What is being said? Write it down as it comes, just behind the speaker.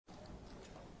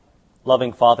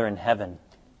Loving Father in heaven,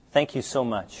 thank you so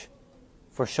much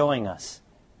for showing us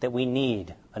that we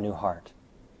need a new heart,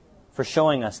 for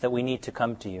showing us that we need to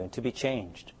come to you and to be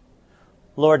changed.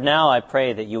 Lord, now I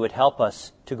pray that you would help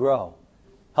us to grow,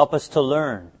 help us to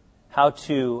learn how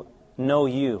to know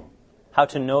you, how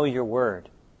to know your word,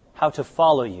 how to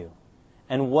follow you,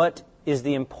 and what is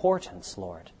the importance,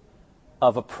 Lord,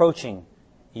 of approaching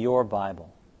your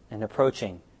Bible and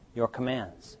approaching your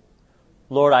commands.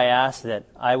 Lord, I ask that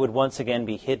I would once again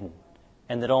be hidden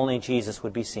and that only Jesus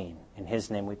would be seen. In his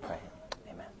name we pray.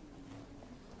 Amen.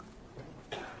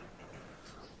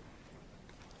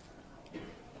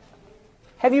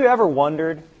 Have you ever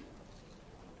wondered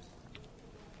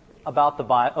about the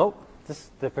Bible? Oh,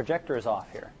 the projector is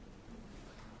off here.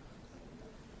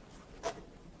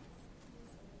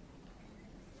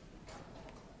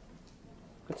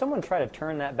 Could someone try to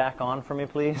turn that back on for me,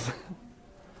 please?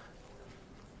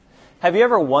 Have you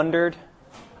ever wondered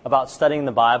about studying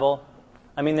the Bible?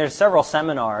 I mean, there's several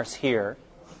seminars here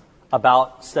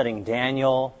about studying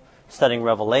Daniel, studying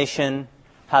Revelation,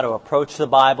 how to approach the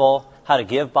Bible, how to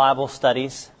give Bible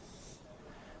studies.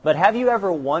 But have you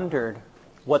ever wondered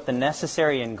what the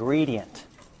necessary ingredient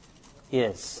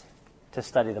is to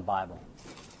study the Bible?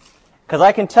 Because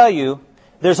I can tell you,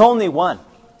 there's only one.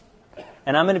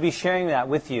 And I'm going to be sharing that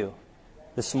with you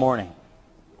this morning.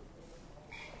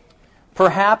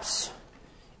 Perhaps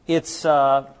it's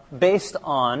based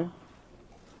on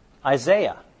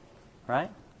Isaiah, right?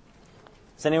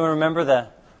 Does anyone remember the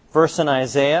verse in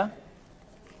Isaiah?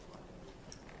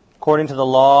 According to the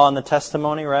law and the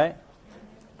testimony, right?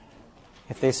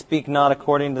 If they speak not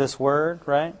according to this word,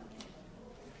 right?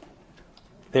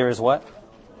 There is what?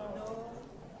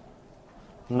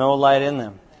 No light in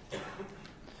them.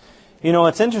 You know,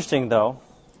 what's interesting, though,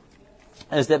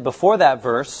 is that before that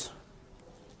verse,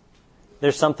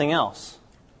 there's something else.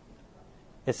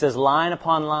 It says line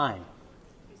upon line,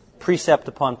 precept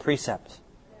upon precept.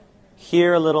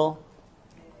 Here a little,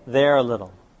 there a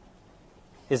little.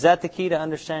 Is that the key to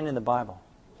understanding the Bible?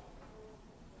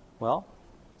 Well,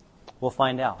 we'll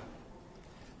find out.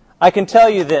 I can tell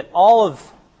you that all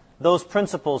of those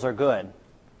principles are good.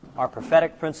 Our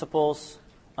prophetic principles,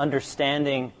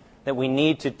 understanding that we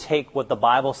need to take what the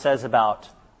Bible says about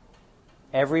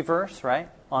every verse, right,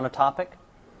 on a topic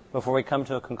before we come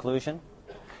to a conclusion.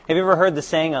 Have you ever heard the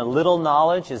saying, a little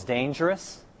knowledge is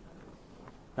dangerous?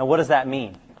 Now, what does that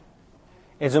mean?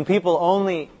 It's when people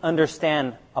only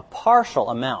understand a partial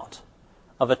amount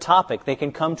of a topic, they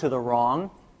can come to the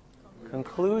wrong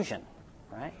conclusion,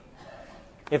 right?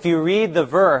 If you read the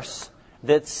verse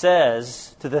that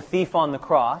says to the thief on the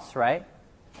cross, right?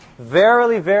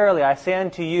 Verily, verily, I say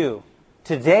unto you,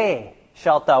 today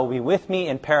shalt thou be with me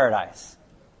in paradise.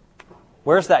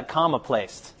 Where's that comma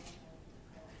placed?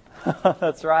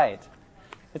 That's right.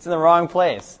 It's in the wrong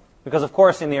place. Because, of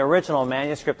course, in the original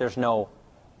manuscript, there's no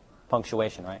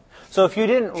punctuation, right? So if you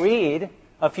didn't read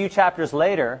a few chapters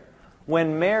later,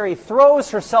 when Mary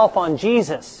throws herself on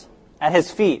Jesus at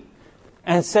his feet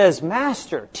and says,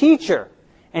 Master, teacher,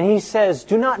 and he says,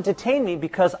 do not detain me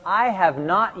because I have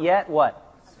not yet,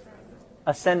 what?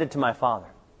 Ascended to my Father.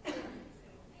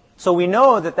 So we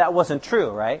know that that wasn't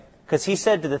true, right? Because he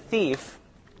said to the thief,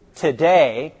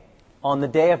 today, on the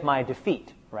day of my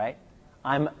defeat, right?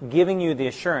 I'm giving you the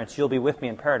assurance you'll be with me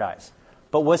in paradise.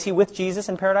 But was he with Jesus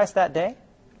in paradise that day?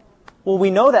 Well,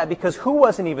 we know that because who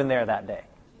wasn't even there that day?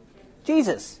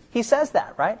 Jesus. He says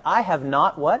that, right? I have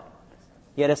not what?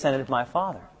 Yet ascended to my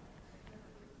Father.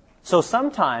 So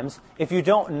sometimes, if you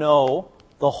don't know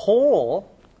the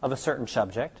whole of a certain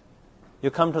subject,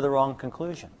 you come to the wrong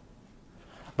conclusion.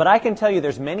 But I can tell you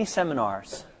there's many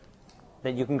seminars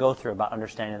that you can go through about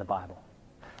understanding the Bible.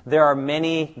 There are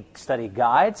many study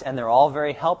guides, and they're all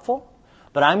very helpful.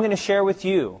 But I'm going to share with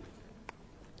you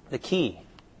the key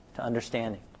to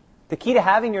understanding, the key to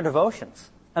having your devotions,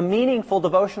 a meaningful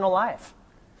devotional life.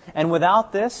 And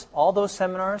without this, all those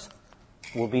seminars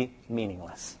will be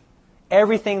meaningless.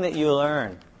 Everything that you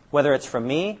learn, whether it's from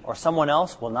me or someone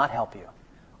else, will not help you.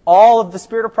 All of the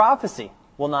spirit of prophecy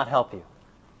will not help you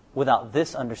without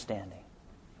this understanding.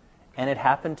 And it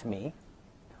happened to me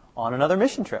on another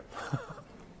mission trip.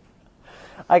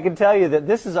 I can tell you that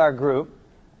this is our group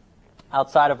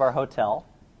outside of our hotel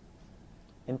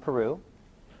in Peru.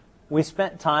 We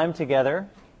spent time together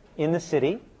in the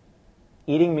city,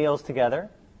 eating meals together.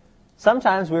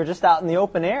 Sometimes we were just out in the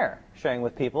open air sharing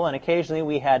with people, and occasionally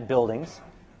we had buildings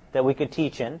that we could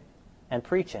teach in and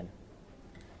preach in.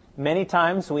 Many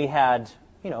times we had,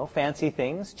 fancy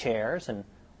things, chairs and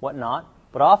whatnot,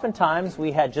 but oftentimes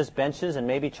we had just benches and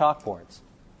maybe chalkboards.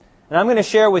 And I'm going to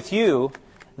share with you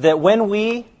that when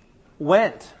we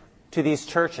went to these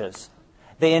churches,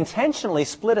 they intentionally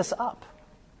split us up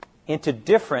into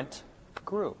different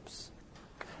groups.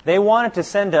 They wanted to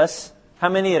send us, how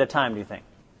many at a time do you think?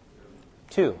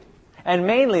 2. And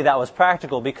mainly that was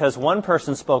practical because one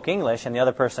person spoke English and the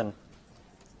other person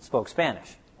spoke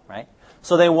Spanish, right?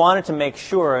 So they wanted to make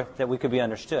sure that we could be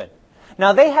understood.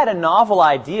 Now they had a novel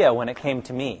idea when it came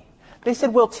to me. They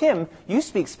said, well, Tim, you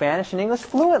speak Spanish and English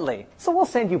fluently, so we'll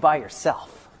send you by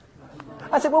yourself.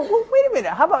 I said, well, wait a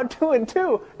minute, how about 2 and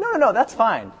 2? No, that's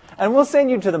fine. And we'll send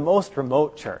you to the most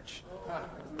remote church.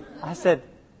 I said,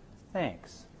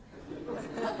 thanks.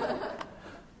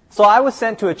 So I was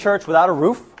sent to a church without a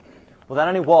roof, without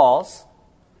any walls.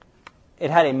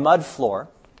 It had a mud floor.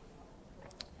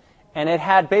 And it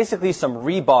had basically some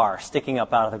rebar sticking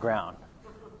up out of the ground.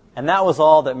 And that was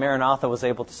all that Maranatha was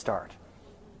able to start.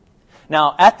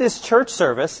 Now, at this church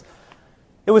service,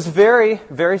 it was very,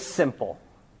 very simple.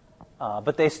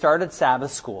 But they started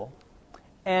Sabbath school.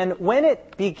 And when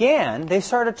it began, they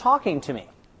started talking to me.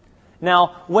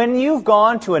 Now, when you've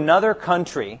gone to another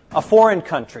country, a foreign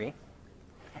country,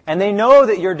 and they know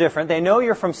that you're different, they know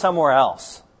you're from somewhere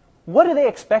else, what do they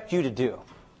expect you to do?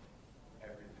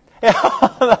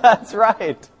 Yeah, that's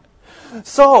right.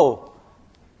 So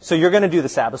you're going to do the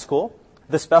Sabbath school,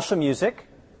 the special music,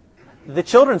 the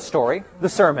children's story, the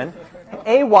sermon,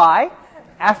 AY,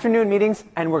 afternoon meetings,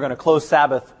 and we're going to close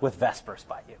Sabbath with Vespers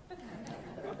by you.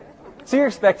 So you're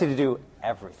expected to do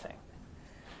everything.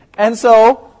 And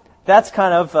so that's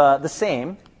kind of the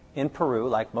same in Peru,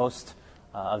 like most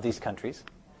of these countries.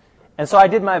 And so I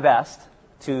did my best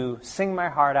to sing my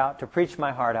heart out, to preach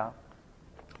my heart out.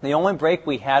 The only break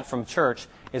we had from church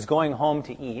is going home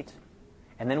to eat.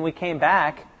 And then we came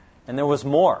back, and there was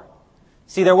more.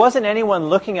 See, there wasn't anyone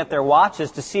looking at their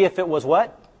watches to see if it was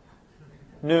what?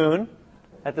 Noon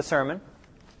at the sermon.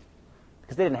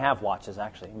 Because they didn't have watches,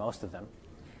 actually, most of them.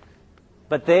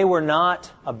 But they were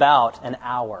not about an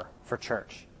hour for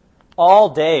church. All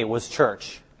day was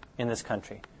church in this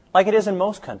country, like it is in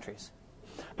most countries.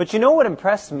 But you know what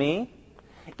impressed me?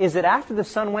 Is that after the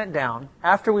sun went down,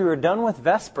 after we were done with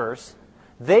Vespers,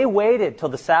 they waited till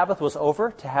the Sabbath was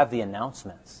over to have the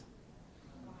announcements.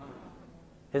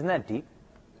 Isn't that deep?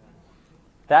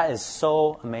 That is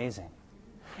so amazing.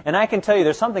 And I can tell you,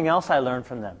 there's something else I learned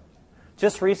from them.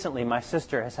 Just recently, my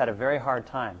sister has had a very hard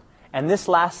time. And this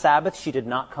last Sabbath, she did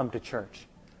not come to church.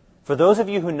 For those of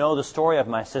you who know the story of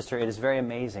my sister, it is very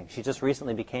amazing. She just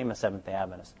recently became a Seventh-day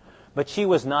Adventist. But she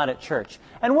was not at church.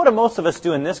 And what do most of us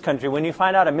do in this country? When you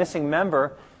find out a missing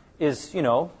member is,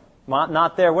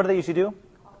 not there, what do they usually do?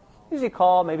 Usually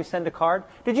call, maybe send a card.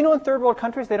 Did you know in third world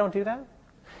countries they don't do that?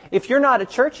 If you're not at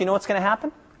church, you know what's going to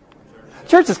happen?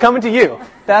 Church is coming to you.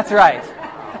 That's right.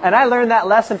 And I learned that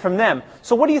lesson from them.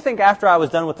 So what do you think after I was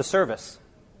done with the service?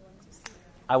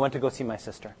 I went to go see my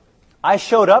sister. I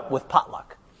showed up with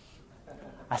potluck.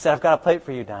 I said, I've got a plate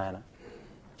for you, Diana.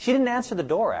 She didn't answer the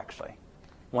door, actually,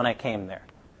 when I came there.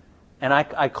 And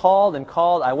I called and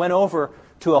called. I went over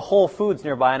to a Whole Foods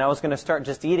nearby, and I was going to start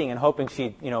just eating and hoping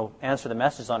she'd, answer the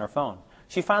messages on her phone.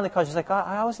 She finally called. She's like,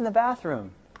 I was in the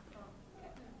bathroom.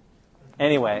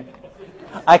 Anyway,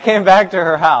 I came back to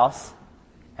her house,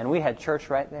 and we had church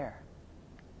right there.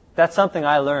 That's something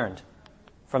I learned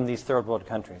from these third world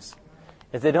countries.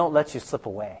 If they don't let you slip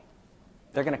away,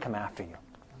 they're going to come after you.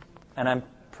 And I'm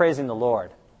praising the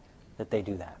Lord that they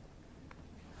do that.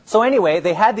 So anyway,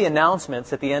 they had the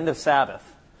announcements at the end of Sabbath.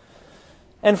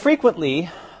 And frequently,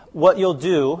 what you'll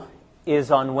do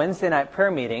is on Wednesday night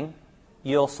prayer meeting,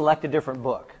 you'll select a different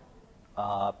book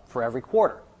for every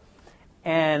quarter.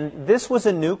 And this was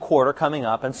a new quarter coming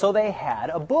up, and so they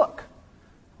had a book.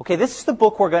 Okay, this is the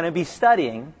book we're going to be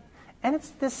studying, and it's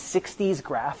this 60s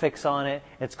graphics on it.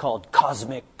 It's called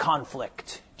Cosmic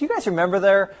Conflict. Do you guys remember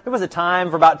there was a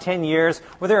time for about 10 years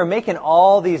where they were making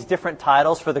all these different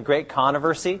titles for the Great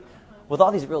Controversy with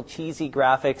all these real cheesy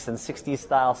graphics and 60s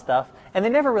style stuff, and they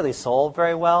never really sold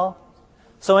very well.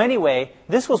 So anyway,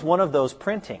 this was one of those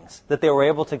printings that they were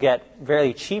able to get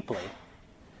very cheaply.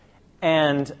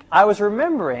 And I was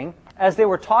remembering, as they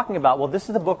were talking about, well, this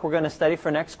is the book we're going to study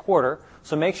for next quarter,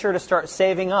 so make sure to start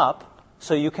saving up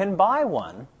so you can buy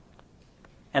one.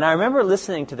 And I remember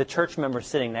listening to the church members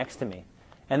sitting next to me,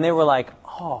 and they were like,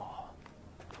 oh,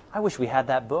 I wish we had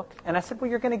that book. And I said,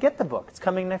 well, you're going to get the book. It's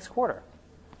coming next quarter.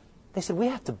 They said, we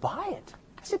have to buy it.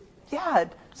 I said, yeah,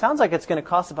 it sounds like it's going to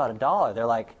cost about $1. They're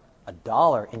like,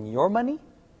 $1 in your money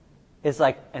is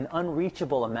like an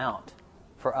unreachable amount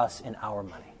for us in our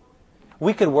money.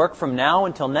 We could work from now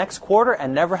until next quarter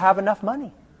and never have enough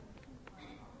money.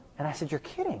 And I said, you're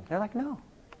kidding. They're like, no.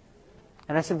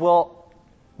 And I said, well,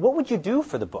 what would you do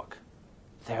for the book?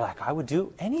 They're like, I would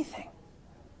do anything.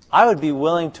 I would be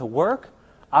willing to work.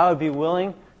 I would be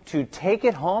willing to take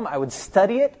it home. I would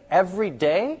study it every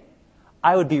day.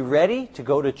 I would be ready to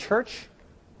go to church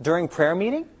during prayer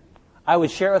meeting. I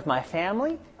would share it with my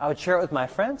family. I would share it with my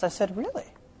friends. I said, really?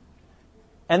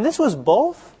 And this was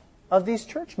both of these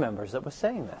church members that was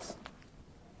saying this.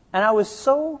 And I was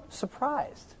so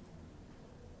surprised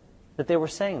that they were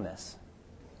saying this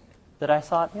that I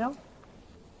thought,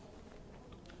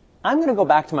 I'm going to go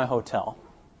back to my hotel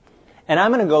and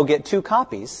I'm going to go get 2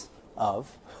 copies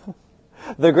of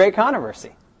The Great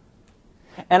Controversy.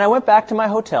 And I went back to my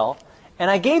hotel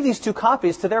and I gave these 2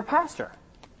 copies to their pastor.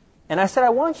 And I said, I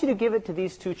want you to give it to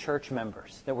these 2 church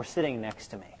members that were sitting next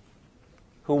to me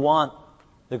who want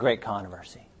The Great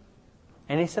Controversy.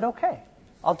 And he said, okay,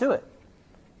 I'll do it.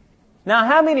 Now,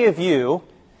 how many of you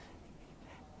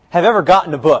have ever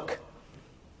gotten a book?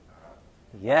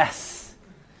 Yes.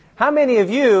 How many of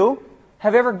you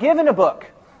have ever given a book?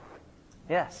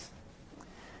 Yes.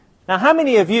 Now, how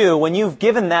many of you, when you've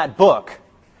given that book,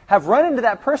 have run into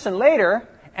that person later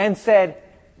and said,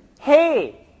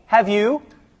 hey, have you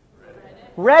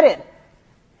read it?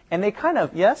 And they kind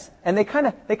of, yes, and they kind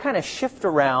of shift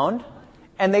around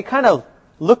and they kind of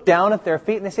look down at their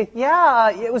feet and they say,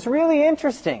 yeah, it was really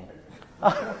interesting.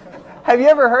 Have you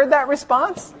ever heard that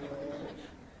response?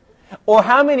 Or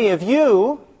how many of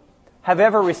you have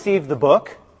ever received the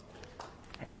book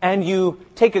and you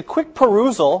take a quick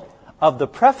perusal of the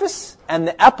preface and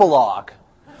the epilogue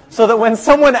so that when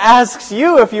someone asks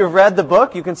you if you've read the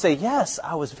book, you can say, yes,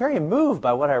 I was very moved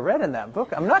by what I read in that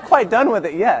book. I'm not quite done with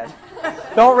it yet.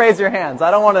 Don't raise your hands. I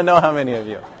don't want to know how many of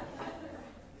you.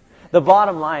 The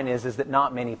bottom line is that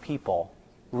not many people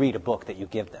read a book that you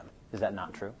give them. Is that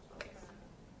not true?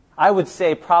 I would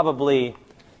say probably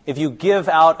if you give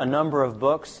out a number of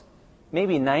books,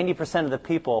 maybe 90% of the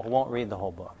people won't read the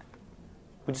whole book.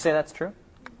 Would you say that's true?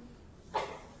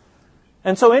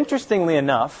 And so interestingly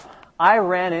enough, I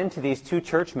ran into these 2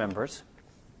 church members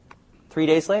 3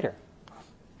 days later.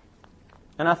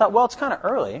 And I thought, well, it's kind of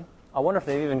early. I wonder if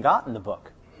they've even gotten the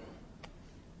book.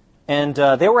 And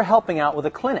they were helping out with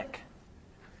a clinic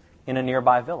in a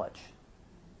nearby village.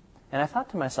 And I thought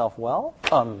to myself, well,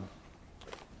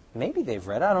 maybe they've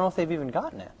read it. I don't know if they've even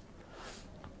gotten it.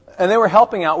 And they were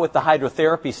helping out with the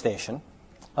hydrotherapy station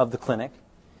of the clinic.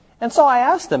 And so I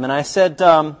asked them, and I said,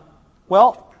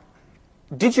 well,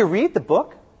 did you read the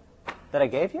book that I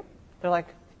gave you? They're like,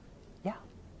 yeah.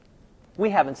 We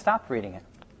haven't stopped reading it.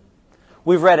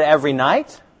 We've read it every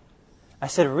night. I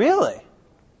said, really?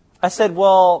 I said,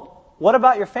 well, what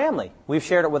about your family? We've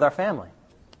shared it with our family.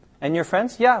 And your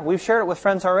friends? Yeah, we've shared it with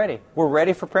friends already. We're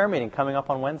ready for prayer meeting coming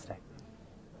up on Wednesday.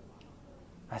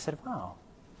 I said, wow.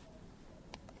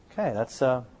 Okay,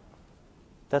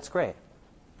 that's great.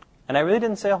 And I really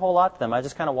didn't say a whole lot to them. I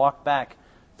just kind of walked back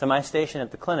to my station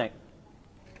at the clinic.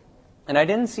 And I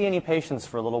didn't see any patients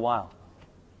for a little while.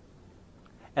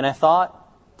 And I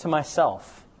thought to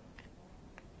myself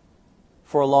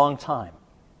for a long time.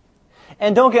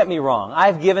 And don't get me wrong,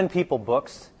 I've given people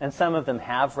books, and some of them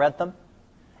have read them.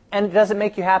 And does it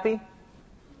make you happy?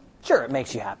 Sure, it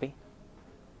makes you happy.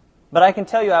 But I can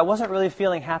tell you I wasn't really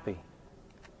feeling happy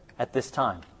at this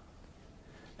time.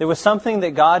 There was something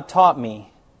that God taught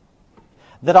me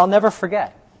that I'll never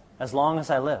forget as long as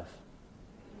I live.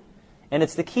 And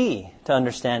it's the key to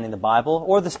understanding the Bible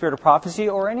or the spirit of prophecy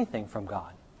or anything from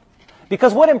God.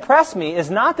 Because what impressed me is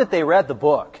not that they read the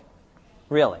book,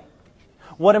 really.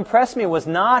 What impressed me was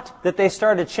not that they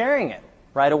started sharing it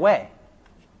right away.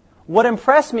 What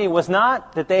impressed me was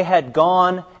not that they had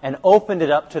gone and opened it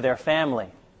up to their family.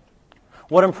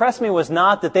 What impressed me was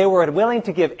not that they were willing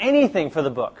to give anything for the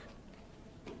book.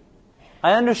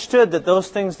 I understood that those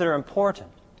things that are important.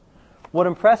 What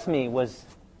impressed me was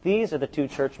these are the 2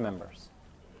 church members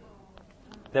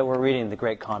that were reading The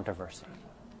Great Controversy.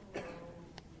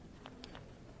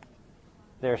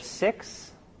 They're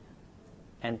 6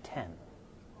 and 10.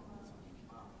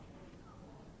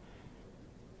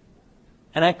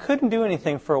 And I couldn't do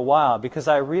anything for a while because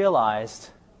I realized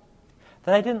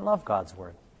that I didn't love God's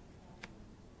Word.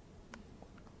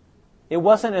 It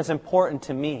wasn't as important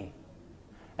to me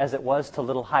as it was to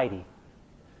little Heidi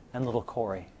and little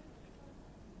Corey.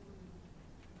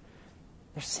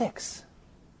 They're 6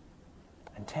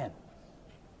 and 10.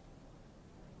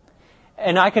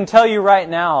 And I can tell you right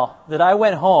now that I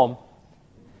went home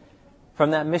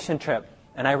from that mission trip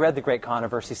and I read The Great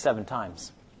Controversy 7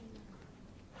 times.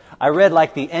 I read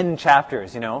like the end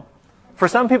chapters, For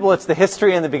some people it's the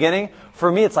history in the beginning.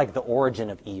 For me it's like the origin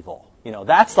of evil.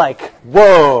 That's like,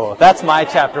 whoa, that's my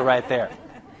chapter right there.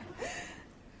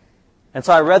 And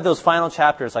so I read those final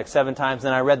chapters like 7 times,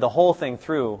 and I read the whole thing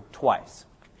through twice.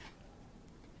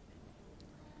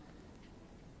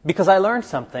 Because I learned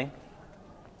something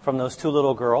from those two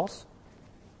little girls.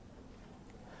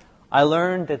 I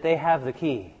learned that they have the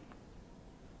key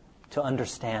to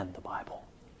understand the Bible.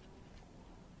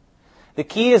 The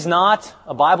key is not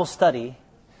a Bible study.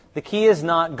 The key is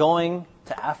not going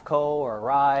to AFCO or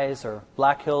Rise or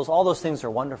Black Hills. All those things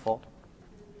are wonderful.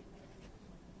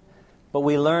 But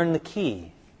we learn the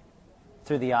key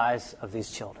through the eyes of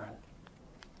these children.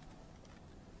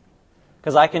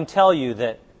 Because I can tell you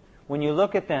that when you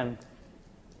look at them,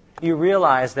 you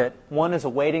realize that one is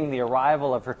awaiting the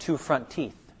arrival of her two front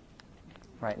teeth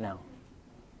right now.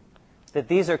 That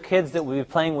these are kids that will be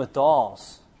playing with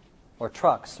dolls or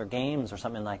trucks or games or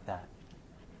something like that.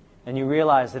 And you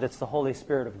realize that it's the Holy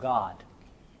Spirit of God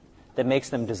that makes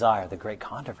them desire the great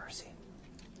controversy.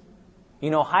 You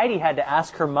know, Heidi had to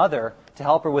ask her mother to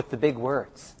help her with the big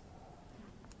words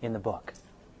in the book.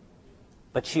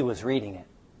 But she was reading it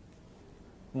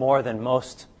more than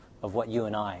most of what you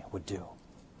and I would do.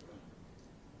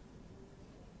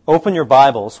 Open your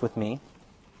Bibles with me.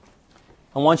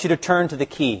 I want you to turn to the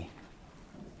key.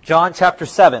 John chapter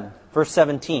 7, verse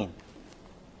 17.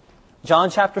 John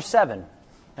chapter 7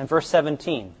 and verse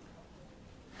 17.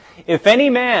 If any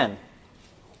man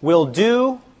will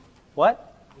do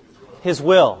what? His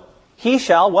will. He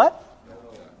shall what?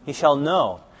 He shall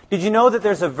know. Did you know that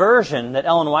there's a version that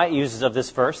Ellen White uses of this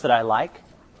verse that I like?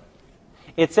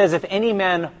 It says, if any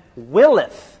man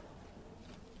willeth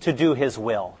to do his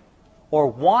will, or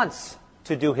wants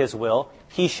to do his will,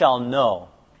 he shall know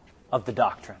of the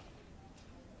doctrine.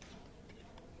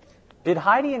 Did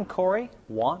Heidi and Corey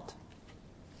want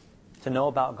to know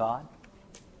about God?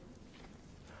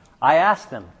 I asked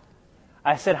them.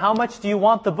 I said, how much do you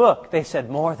want the book? They said,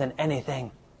 more than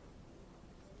anything.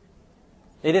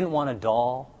 They didn't want a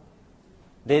doll.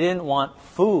 They didn't want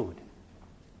food.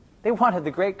 They wanted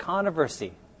the great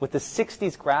controversy with the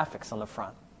 60s graphics on the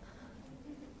front.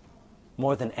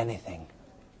 More than anything,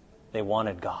 they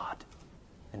wanted God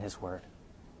and His Word.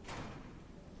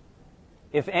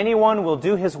 If anyone will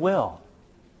do His will,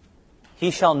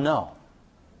 he shall know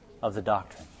of the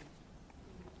doctrine.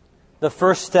 The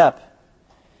first step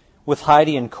with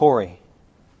Heidi and Corey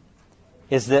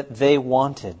is that they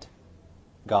wanted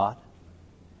God.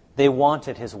 They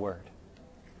wanted His Word.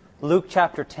 Luke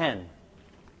chapter 10,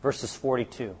 verses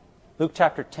 42. Luke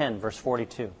chapter 10, verse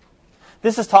 42.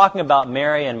 This is talking about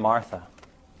Mary and Martha.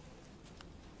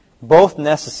 Both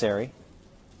necessary,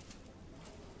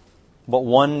 but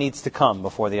one needs to come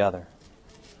before the other.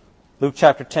 Luke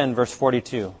chapter 10, verse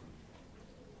 42.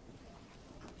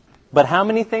 But how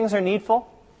many things are needful?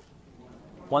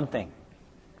 One thing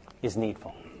is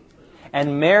needful.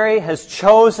 And Mary has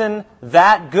chosen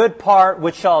that good part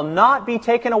which shall not be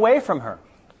taken away from her.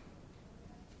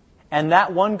 And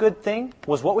that one good thing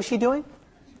was, what was she doing?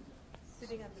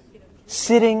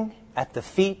 Sitting at the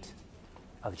feet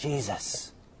of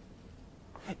Jesus.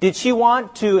 Did she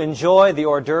want to enjoy the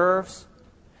hors d'oeuvres?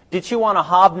 Did she want to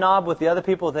hobnob with the other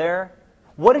people there?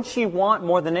 What did she want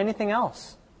more than anything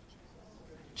else?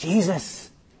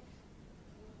 Jesus.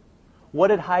 What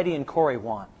did Heidi and Corey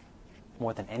want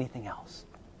more than anything else?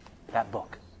 That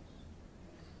book.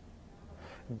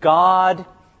 God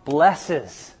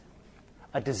blesses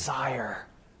a desire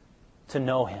to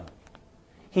know Him.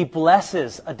 He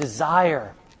blesses a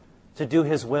desire to do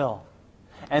His will.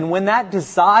 And when that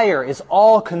desire is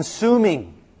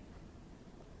all-consuming,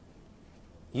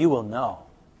 you will know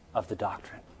of the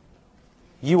doctrine.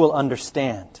 You will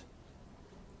understand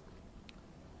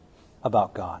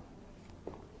about God.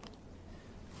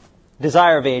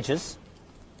 Desire of Ages,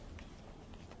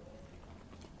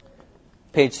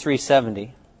 page 370.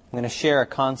 I'm going to share a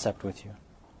concept with you.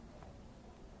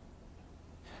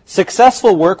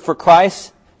 Successful work for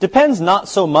Christ depends not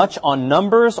so much on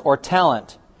numbers or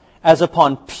talent as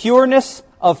upon pureness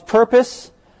of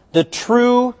purpose, the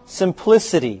true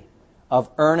simplicity of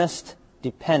earnest,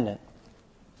 dependent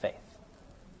faith.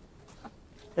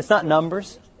 It's not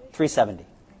numbers, 370.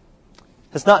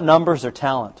 It's not numbers or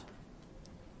talent.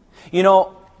 You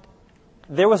know,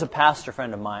 there was a pastor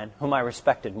friend of mine whom I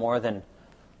respected more than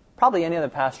probably any other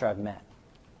pastor I've met.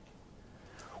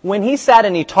 When he sat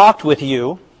and he talked with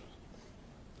you,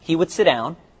 he would sit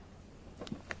down.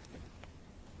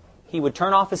 He would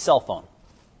turn off his cell phone.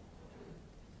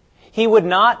 He would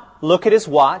not look at his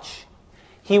watch.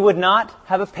 He would not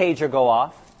have a pager go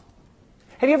off.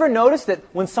 Have you ever noticed that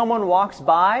when someone walks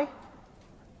by,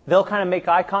 they'll kind of make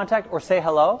eye contact or say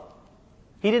hello?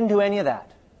 He didn't do any of that.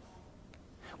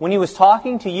 When he was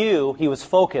talking to you, he was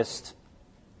focused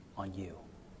on you.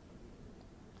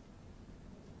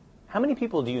 How many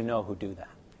people do you know who do that?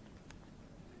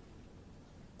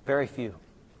 Very few.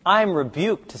 I'm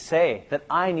rebuked to say that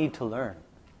I need to learn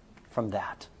from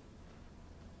that.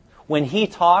 When He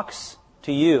talks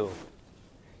to you,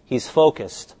 He's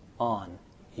focused on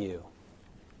you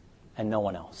and no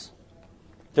one else.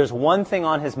 There's one thing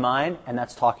on His mind, and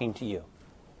that's talking to you.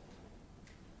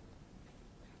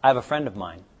 I have a friend of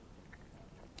mine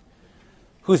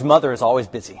whose mother is always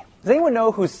busy. Does anyone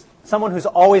know someone who's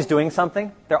always doing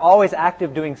something? They're always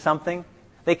active doing something.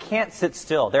 They can't sit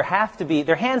still. Their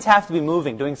hands have to be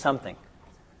moving, doing something.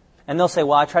 And they'll say,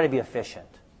 well, I try to be efficient.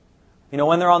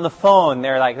 When they're on the phone,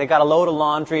 they got a load of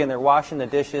laundry and they're washing the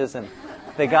dishes and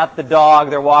they got the dog,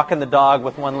 they're walking the dog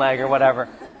with one leg or whatever.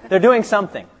 They're doing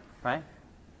something, right?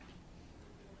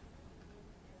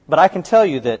 But I can tell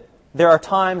you that there are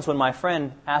times when my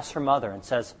friend asks her mother and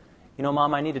says,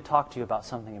 Mom, I need to talk to you about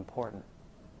something important.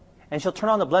 And she'll turn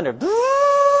on the blender.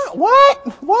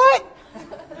 What?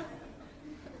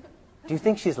 Do you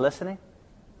think she's listening?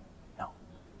 No.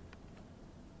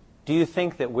 Do you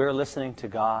think that we're listening to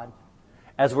God?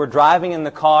 As we're driving in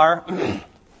the car,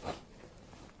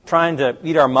 trying to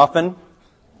eat our muffin,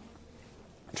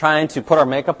 trying to put our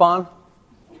makeup on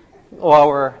while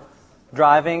we're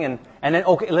driving, and then,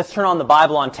 okay, let's turn on the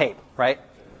Bible on tape, right?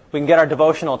 We can get our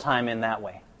devotional time in that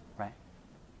way, right?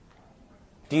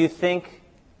 Do you think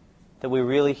that we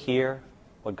really hear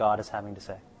what God is having to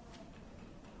say?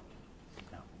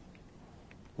 No.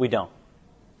 We don't.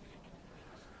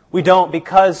 We don't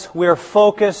because we're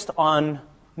focused on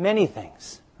many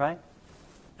things, right?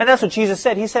 And that's what Jesus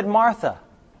said. He said, Martha,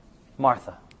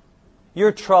 Martha,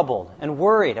 you're troubled and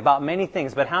worried about many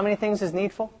things, but how many things is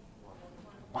needful?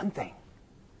 One thing.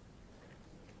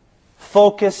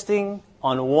 Focusing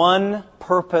on one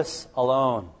purpose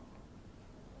alone.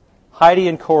 Heidi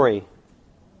and Corey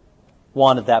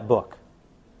wanted that book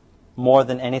more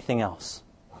than anything else.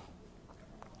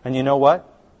 And you know what?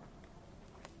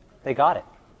 They got it.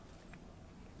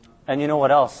 And you know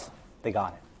what else? They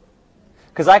got it.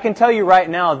 Because I can tell you right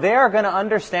now, they're going to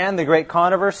understand the great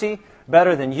controversy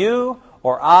better than you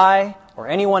or I or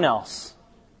anyone else.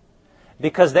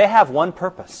 Because they have one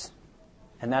purpose,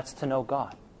 and that's to know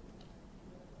God.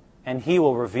 And He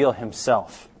will reveal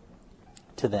Himself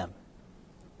to them.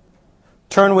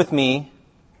 Turn with me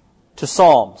to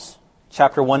Psalms,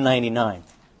 chapter 199.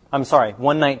 I'm sorry,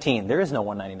 119. There is no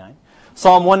 199.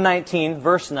 Psalm 119,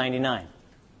 verse 99.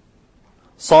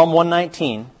 Psalm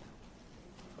 119,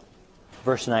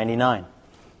 verse 99.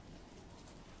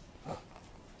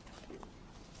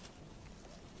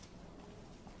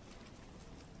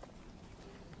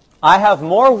 I have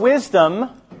more wisdom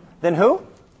than who?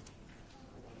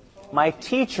 My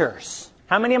teachers.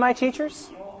 How many of my teachers?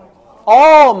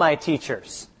 All my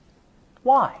teachers.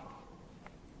 Why?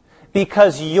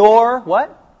 Because your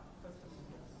what?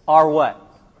 Are what?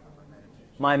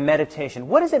 My meditation.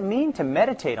 What does it mean to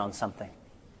meditate on something?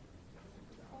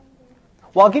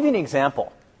 Well, I'll give you an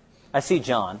example. I see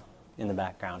John in the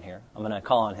background here. I'm going to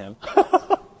call on him.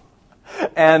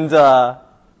 And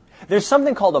there's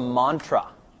something called a mantra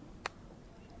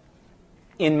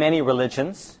in many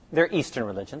religions. They're Eastern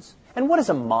religions. And what is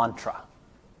a mantra?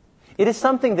 It is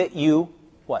something that you,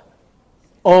 what?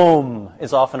 Om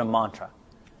is often a mantra.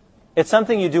 It's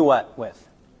something you do what with?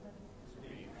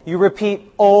 You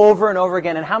repeat over and over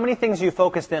again. And how many things are you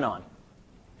focused in on?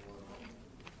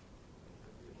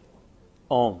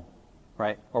 Om,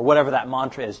 right? Or whatever that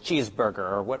mantra is, cheeseburger,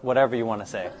 or whatever you want to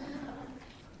say.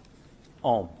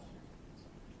 Om.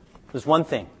 There's one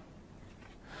thing.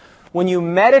 When you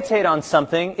meditate on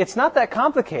something, it's not that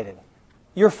complicated.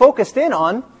 You're focused in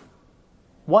on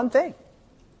one thing.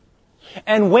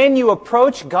 And when you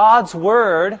approach God's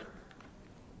Word,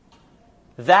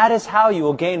 that is how you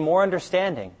will gain more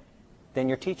understanding than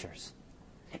your teachers,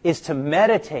 is to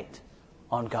meditate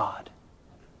on God.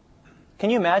 Can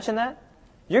you imagine that?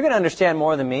 You're going to understand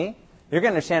more than me. You're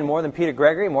going to understand more than Peter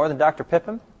Gregory, more than Dr.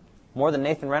 Pippin, more than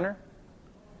Nathan Renner,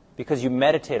 because you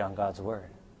meditate on God's Word.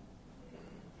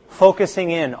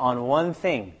 Focusing in on one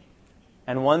thing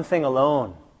and one thing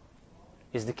alone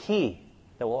is the key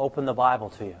that will open the Bible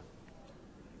to you.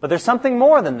 But there's something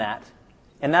more than that,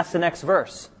 and that's the next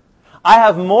verse. I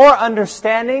have more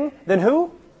understanding than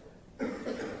who?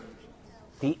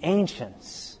 The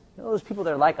ancients. You know those people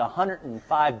that are like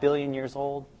 105 billion years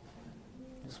old?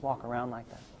 Just walk around like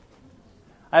that.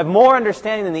 I have more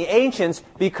understanding than the ancients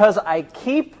because I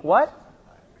keep what?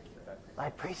 My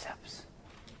precepts.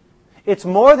 It's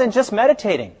more than just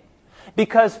meditating.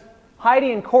 Because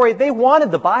Heidi and Corey, they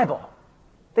wanted the Bible.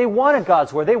 They wanted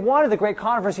God's Word. They wanted the great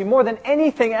controversy more than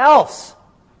anything else.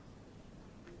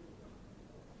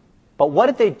 But what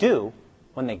did they do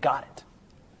when they got it?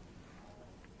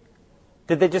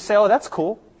 Did they just say, oh, that's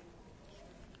cool?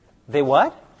 They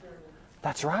what?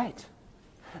 That's right.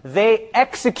 They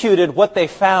executed what they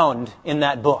found in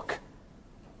that book.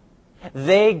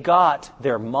 They got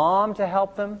their mom to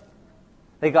help them.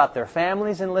 They got their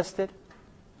families enlisted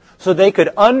so they could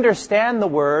understand the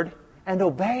Word and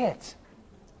obey it.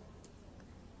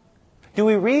 Do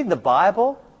we read the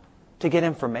Bible to get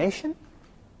information?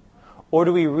 Or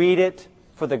do we read it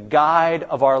for the guide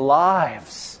of our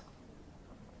lives?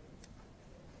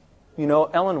 You know,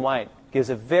 Ellen White gives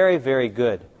a very, very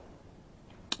good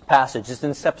passage. It's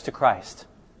in Steps to Christ.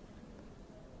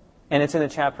 And it's in the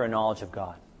chapter on knowledge of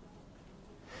God.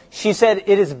 She said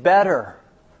it is better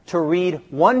to read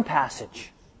one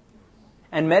passage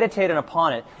and meditate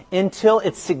upon it until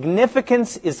its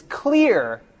significance is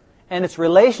clear and its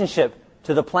relationship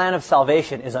to the plan of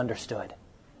salvation is understood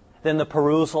than the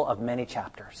perusal of many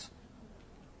chapters.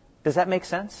 Does that make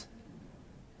sense?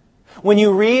 When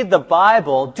you read the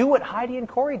Bible, do what Heidi and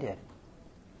Corey did.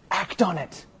 Act on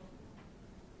it.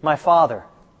 My father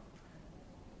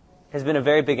has been a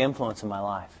very big influence in my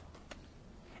life.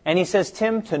 And he says,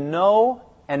 Tim, to know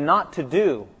and not to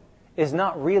do is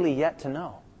not really yet to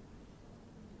know.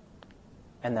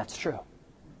 And that's true.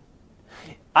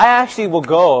 I actually will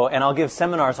go and I'll give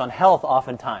seminars on health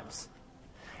oftentimes.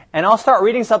 And I'll start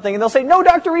reading something and they'll say, no,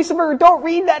 Dr. Riesenberger, don't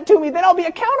read that to me, then I'll be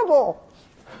accountable.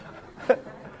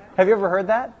 Have you ever heard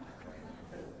that?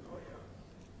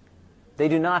 They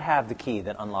do not have the key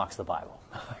that unlocks the Bible.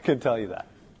 I can tell you that.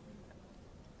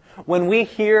 When we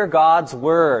hear God's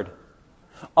Word,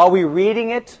 are we reading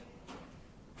it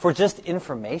for just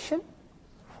information?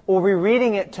 Or are we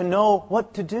reading it to know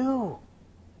what to do?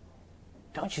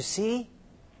 Don't you see?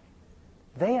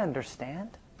 They understand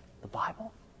the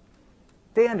Bible.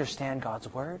 They understand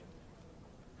God's Word.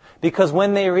 Because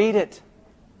when they read it,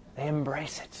 they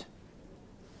embrace it.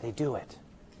 They do it.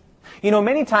 You know,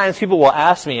 many times people will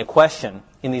ask me a question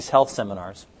in these health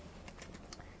seminars.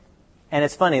 And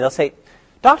it's funny, they'll say,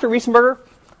 Dr. Riesenberger,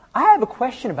 I have a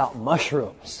question about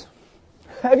mushrooms.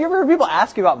 Have you ever heard people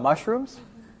ask you about mushrooms?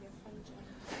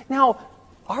 Now,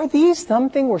 are these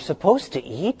something we're supposed to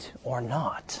eat or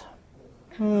not?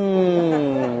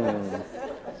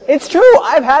 It's true.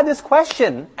 I've had this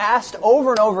question asked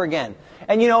over and over again.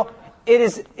 And you know,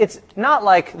 it's not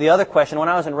like the other question. When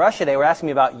I was in Russia, they were asking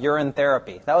me about urine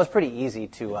therapy. That was pretty easy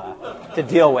to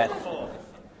deal with.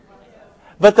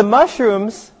 But the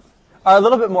mushrooms are a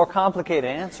little bit more complicated to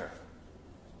answer.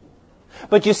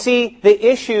 But you see,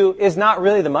 the issue is not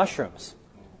really the mushrooms.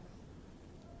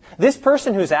 This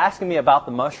person who's asking me about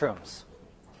the mushrooms,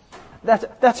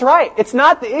 that's right. It's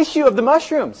not the issue of the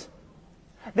mushrooms.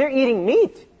 They're eating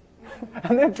meat.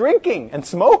 And they're drinking and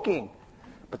smoking.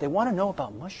 But they want to know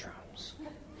about mushrooms.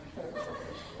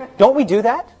 Don't we do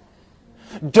that?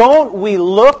 Don't we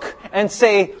look and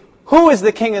say, who is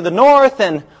the king of the north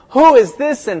and who is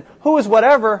this and who is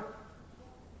whatever,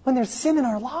 when there's sin in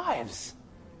our lives?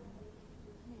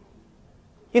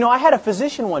 You know, I had a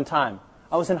physician one time.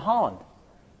 I was in Holland,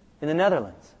 in the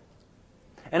Netherlands.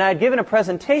 And I had given a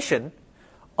presentation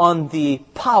on the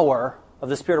power of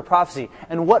the spirit of prophecy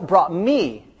and what brought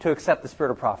me to accept the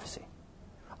spirit of prophecy.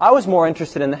 I was more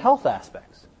interested in the health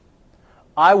aspects.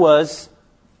 I was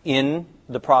in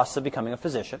the process of becoming a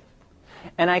physician.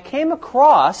 And I came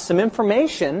across some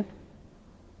information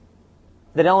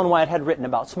that Ellen White had written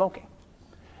about smoking.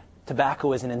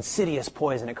 Tobacco is an insidious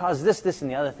poison. It causes this, this, and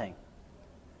the other thing.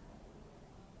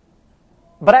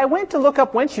 But I went to look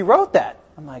up when she wrote that.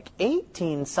 I'm like,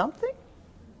 18-something?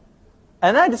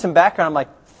 And then I did some background. I'm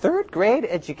like, third grade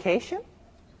education?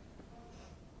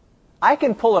 I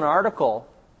can pull an article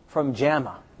from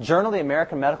JAMA, Journal of the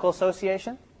American Medical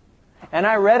Association, and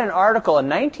I read an article in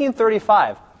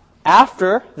 1935,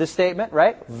 after the statement,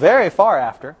 right? Very far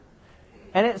after.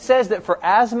 And it says that for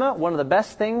asthma, one of the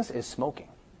best things is smoking.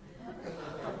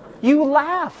 You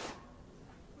laugh.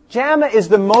 JAMA is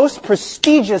the most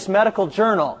prestigious medical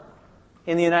journal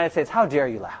in the United States. How dare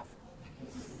you laugh?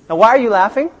 Now, why are you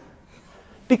laughing?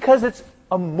 Because it's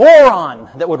a moron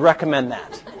that would recommend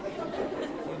that.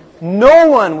 No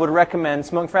one would recommend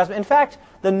smoking for asthma. In fact,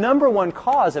 the number one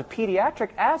cause of pediatric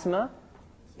asthma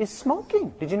is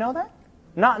smoking. Did you know that?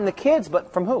 Not in the kids,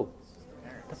 but from who?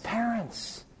 The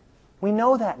parents. We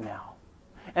know that now.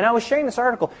 And I was sharing this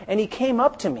article, and he came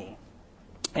up to me,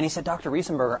 and he said, Dr.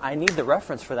 Riesenberger, I need the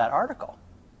reference for that article.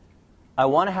 I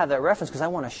want to have that reference because I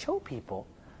want to show people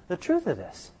the truth of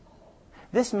this.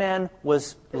 This man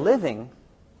was living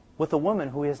with a woman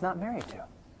who he is not married to,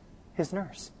 his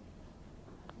nurse.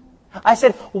 I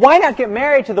said, why not get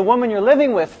married to the woman you're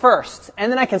living with first, and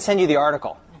then I can send you the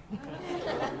article.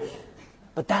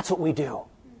 But that's what we do.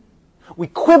 We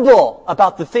quibble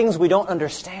about the things we don't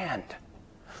understand.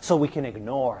 so we can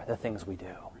ignore the things we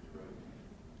do.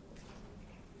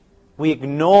 We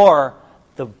ignore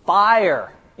the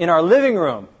fire in our living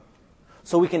room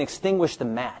so we can extinguish the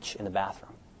match in the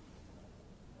bathroom.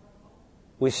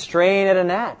 We strain at a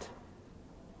gnat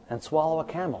and swallow a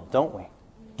camel, don't we?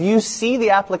 Do you see the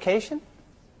application?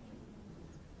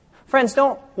 Friends,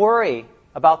 don't worry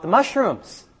about the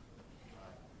mushrooms.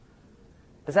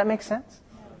 Does that make sense?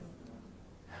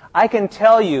 I can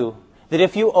tell you that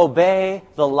if you obey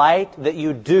the light that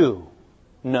you do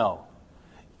know,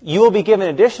 you will be given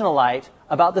additional light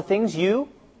about the things you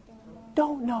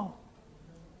don't know.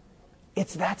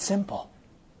 It's that simple,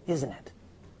 isn't it?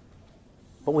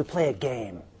 But we play a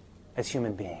game as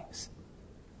human beings.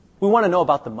 We want to know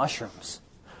about the mushrooms.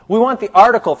 We want the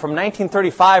article from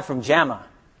 1935 from JAMA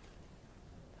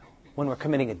when we're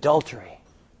committing adultery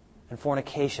and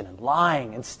fornication and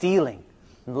lying and stealing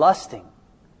and lusting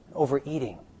and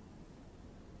overeating.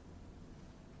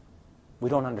 We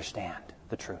don't understand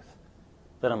the truth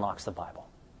that unlocks the Bible.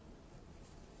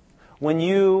 When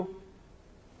you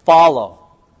follow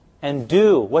and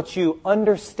do what you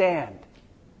understand,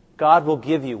 God will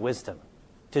give you wisdom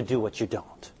to do what you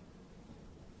don't.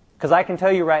 Because I can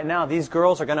tell you right now, these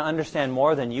girls are going to understand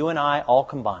more than you and I all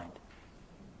combined.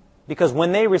 Because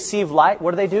when they receive light,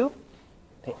 what do?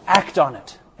 They act on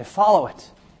it. They follow it.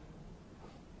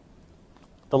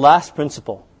 The last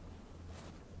principle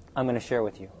I'm going to share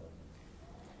with you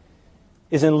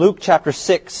is in Luke chapter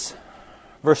 6,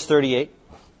 verse 38.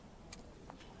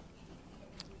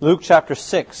 Luke chapter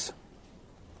 6,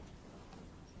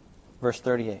 verse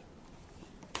 38.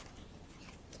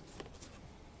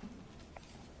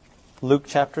 Luke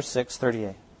chapter 6,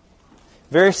 38.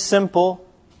 Very simple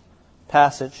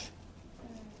passage.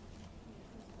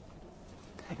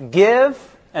 Give,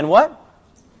 and what?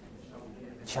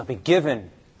 It shall be given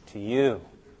to you.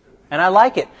 And I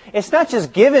like it. It's not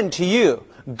just given to you.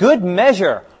 Good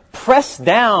measure, pressed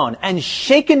down and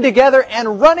shaken together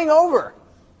and running over,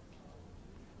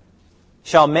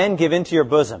 shall men give into your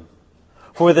bosom.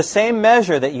 For with the same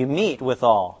measure that you meet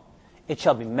withal, it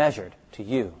shall be measured to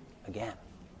you again.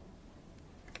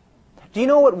 Do you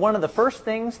know what one of the first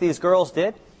things these girls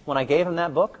did when I gave them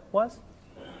that book was?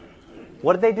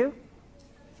 What did they do?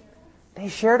 They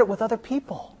shared it with other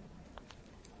people.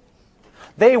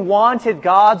 They wanted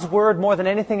God's Word more than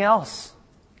anything else.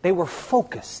 They were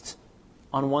focused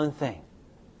on one thing.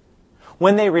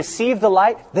 When they received the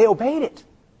light, they obeyed it.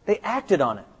 They acted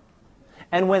on it.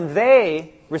 And when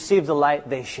they received the light,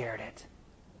 they shared it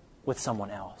with someone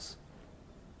else.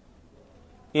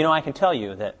 You know, I can tell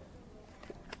you that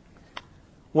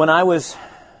when I was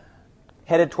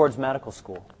headed towards medical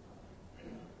school,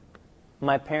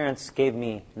 my parents gave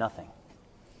me nothing.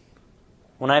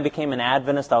 When I became an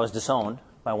Adventist, I was disowned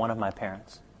by one of my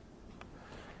parents.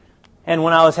 And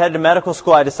when I was headed to medical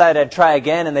school, I decided I'd try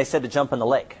again, and they said to jump in the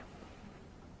lake.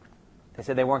 They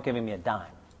said they weren't giving me a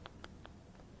dime.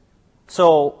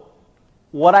 So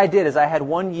what I did is I had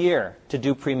 1 year to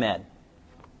do pre-med.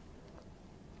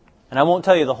 And I won't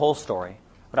tell you the whole story,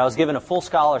 but I was given a full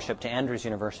scholarship to Andrews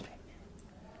University.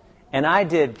 And I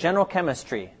did general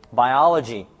chemistry,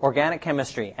 biology, organic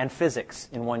chemistry, and physics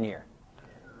in 1 year.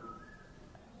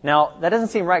 Now, that doesn't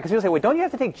seem right, because people say, wait, don't you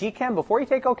have to take G-Chem before you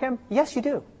take O-Chem? Yes, you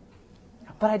do.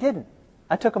 But I didn't.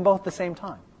 I took them both at the same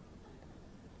time.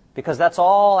 Because that's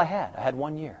all I had. I had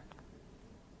 1 year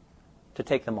to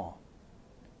take them all.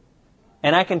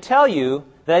 And I can tell you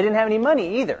that I didn't have any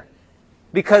money either.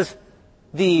 Because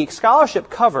the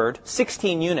scholarship covered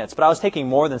 16 units, but I was taking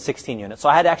more than 16 units. So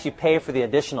I had to actually pay for the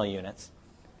additional units.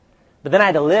 But then I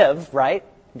had to live, right?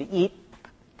 To eat.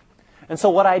 And so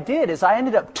what I did is I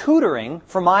ended up tutoring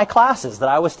for my classes that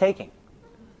I was taking.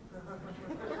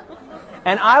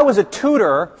 And I was a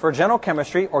tutor for general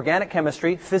chemistry, organic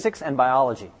chemistry, physics, and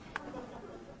biology.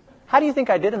 How do you think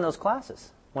I did in those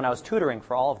classes when I was tutoring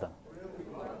for all of them?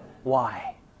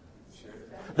 Why?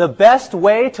 The best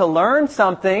way to learn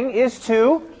something is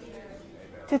to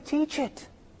teach it,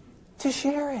 to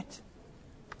share it.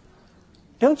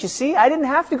 Don't you see? I didn't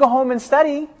have to go home and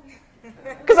study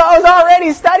because I was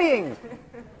already studying.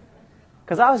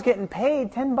 Because I was getting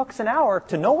paid $10 an hour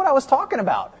to know what I was talking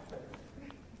about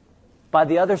by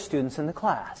the other students in the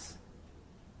class.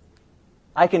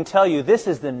 I can tell you this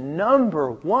is the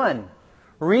number one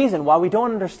reason why we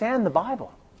don't understand the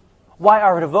Bible. Why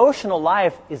our devotional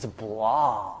life is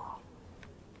blah.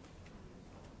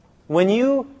 When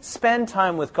you spend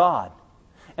time with God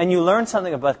and you learn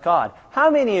something about God, how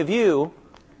many of you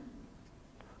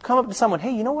come up to someone,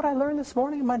 hey, you know what I learned this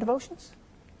morning in my devotions?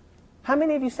 How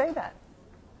many of you say that?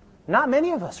 Not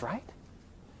many of us, right?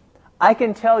 I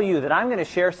can tell you that I'm going to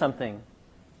share something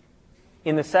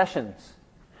in the sessions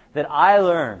that I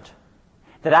learned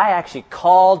that I actually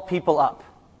called people up.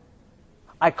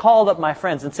 I called up my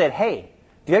friends and said, hey,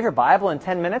 do you have your Bible in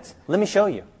 10 minutes? Let me show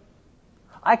you.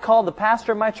 I called the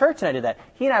pastor of my church and I did that.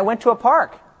 He and I went to a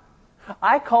park.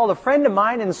 I called a friend of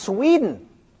mine in Sweden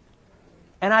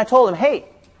and I told him, hey,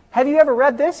 have you ever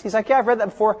read this? He's like, yeah, I've read that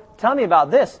before. Tell me about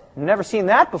this. Never seen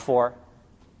that before.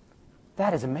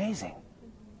 That is amazing.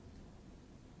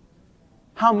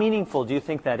 How meaningful do you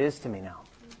think that is to me now?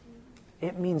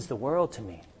 It means the world to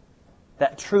me.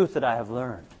 That truth that I have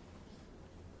learned.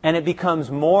 And it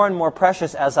becomes more and more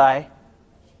precious as I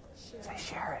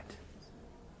share it.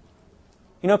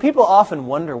 You know, people often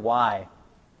wonder why.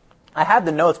 I have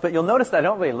the notes, but you'll notice that I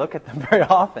don't really look at them very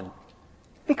often.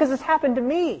 Because it's happened to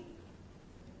me.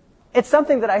 It's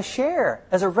something that I share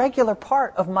as a regular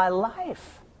part of my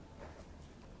life.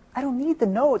 I don't need the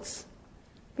notes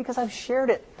because I've shared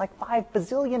it like 5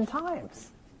 bazillion times.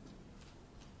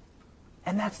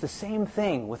 And that's the same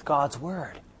thing with God's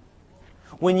Word.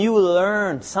 When you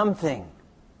learn something,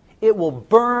 it will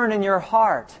burn in your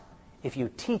heart if you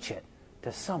teach it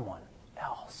to someone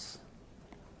else.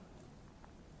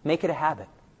 Make it a habit.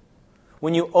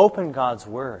 When you open God's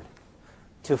Word,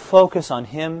 to focus on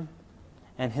Him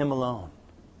and Him alone.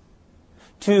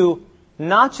 To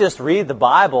not just read the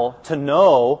Bible to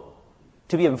know,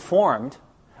 to be informed,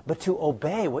 but to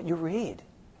obey what you read.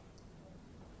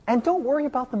 And don't worry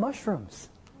about the mushrooms.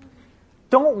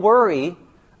 Don't worry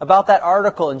about that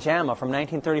article in JAMA from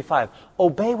 1935.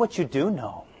 Obey what you do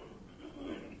know.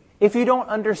 If you don't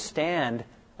understand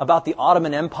about the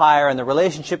Ottoman Empire and the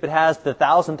relationship it has to the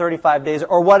 1,035 days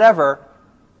or whatever,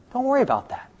 don't worry about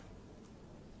that.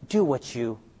 Do what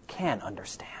you can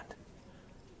understand.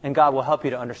 And God will help you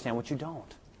to understand what you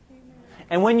don't.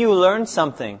 And when you learn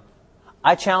something,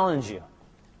 I challenge you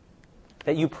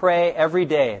that you pray every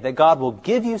day that God will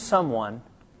give you someone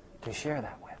to share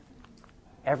that with.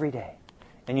 Every day.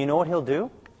 And you know what He'll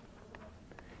do?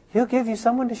 He'll give you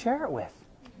someone to share it with.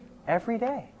 Every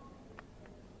day.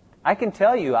 I can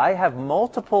tell you, I have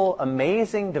multiple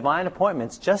amazing divine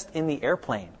appointments just in the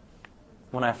airplane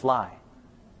when I fly.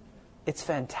 It's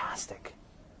fantastic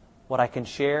what I can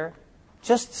share.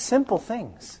 Just simple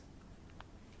things.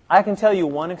 I can tell you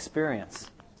one experience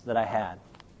that I had.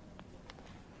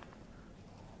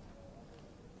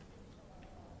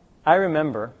 I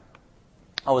remember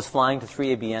I was flying to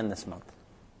 3ABN this month.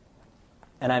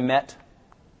 And I met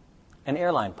an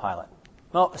airline pilot.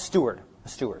 Well, a steward.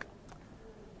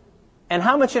 And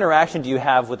how much interaction do you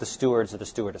have with the stewards or the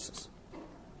stewardesses?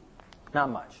 Not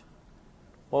much.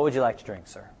 What would you like to drink,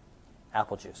 sir?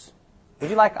 Apple juice. Would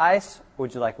you like ice or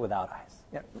would you like it without ice?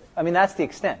 Yeah. I mean, that's the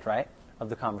extent, right, of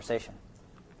the conversation.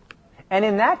 And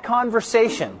in that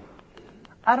conversation,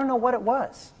 I don't know what it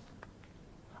was.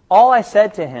 All I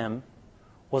said to him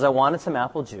was I wanted some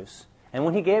apple juice. And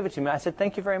when he gave it to me, I said,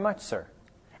 thank you very much, sir.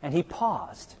 And he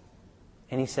paused.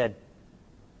 And he said,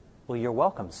 well, you're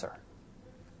welcome, sir.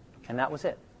 And that was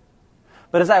it.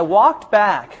 But as I walked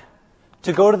back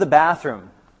to go to the bathroom,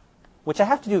 which I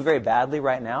have to do very badly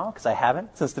right now, because I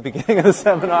haven't since the beginning of the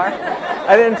seminar.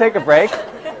 I didn't take a break.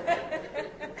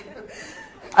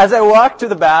 As I walked to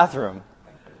the bathroom,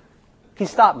 he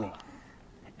stopped me.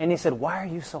 And he said, why are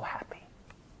you so happy?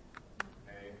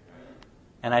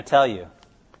 And I tell you,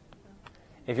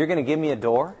 if you're going to give me a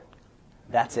door,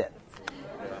 that's it.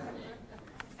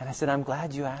 And I said, I'm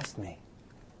glad you asked me.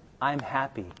 I'm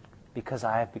happy because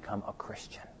I have become a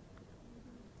Christian.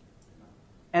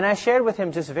 And I shared with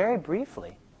him just very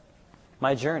briefly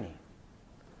my journey.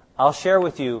 I'll share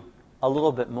with you a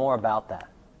little bit more about that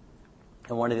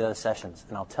in one of the other sessions,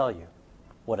 and I'll tell you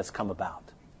what has come about.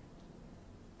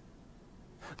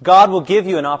 God will give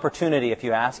you an opportunity, if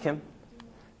you ask Him,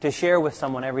 to share with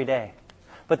someone every day.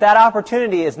 But that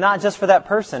opportunity is not just for that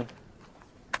person.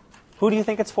 Who do you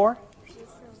think it's for?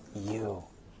 You.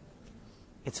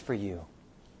 It's for you.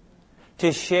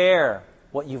 To share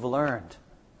what you've learned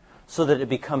so that it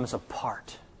becomes a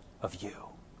part of you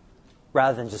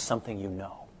rather than just something you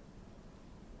know.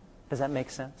 Does that make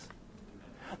sense?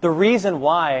 The reason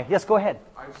why... Yes, go ahead.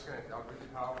 I was just going to... really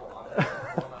powerful on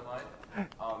my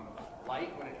mind.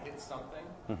 Light, when it hits something,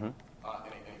 and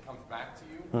it comes back to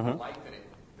you, the light that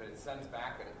it sends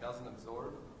back that it doesn't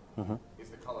absorb is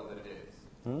the color that it is.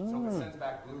 So if it sends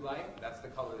back blue light, that's the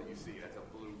color that you see. That's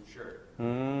a blue shirt. So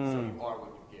you are what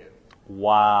you give.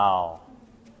 Wow.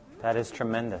 That is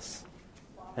tremendous.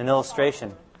 An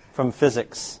illustration from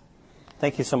physics.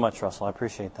 Thank you so much, Russell. I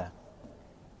appreciate that.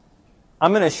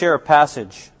 I'm going to share a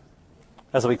passage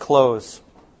as we close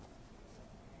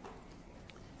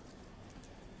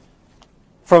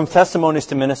from Testimonies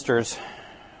to Ministers,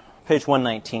 page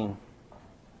 119.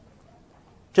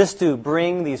 just to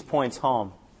bring these points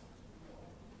home.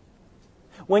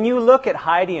 When you look at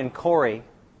Heidi and Corey,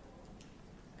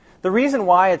 the reason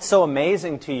why it's so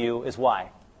amazing to you is why?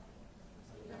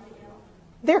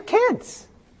 They're kids.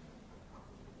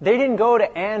 They didn't go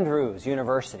to Andrews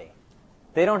University.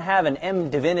 They don't have an M.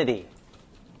 Divinity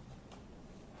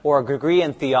or a degree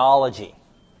in theology.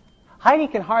 Heidi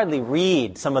can hardly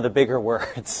read some of the bigger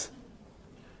words.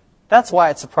 That's why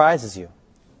it surprises you.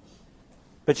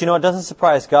 But you know, it doesn't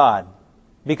surprise God,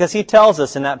 because He tells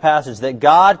us in that passage that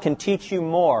God can teach you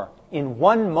more in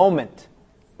one moment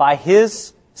by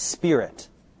His Spirit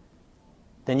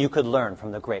than you could learn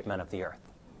from the great men of the earth.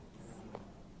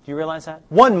 Do you realize that?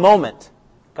 One moment,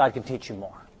 God can teach you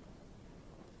more.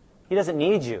 He doesn't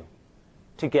need you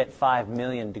to get 5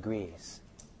 million degrees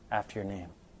after your name.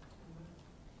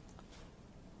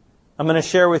 I'm going to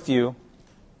share with you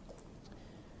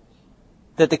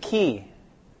that the key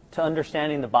to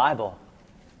understanding the Bible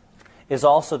is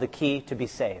also the key to be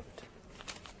saved.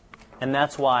 And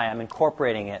that's why I'm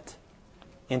incorporating it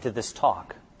into this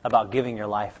talk about giving your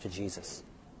life to Jesus.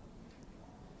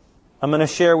 I'm going to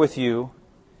share with you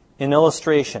an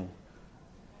illustration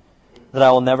that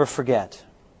I will never forget.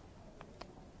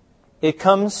 It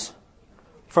comes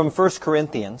from 1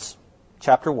 Corinthians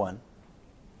chapter 1,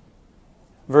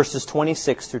 verses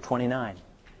 26 through 29.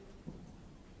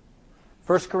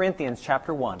 1 Corinthians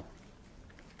chapter 1,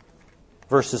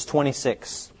 verses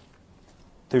 26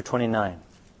 through 29.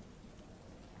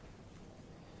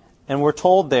 And we're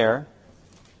told there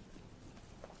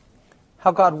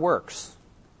how God works.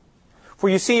 For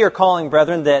you see your calling,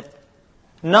 brethren, that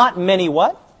not many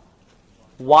what?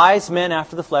 Wise men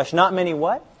after the flesh. Not many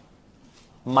what?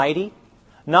 Mighty.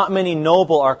 Not many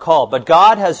noble are called. But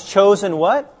God has chosen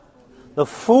what? The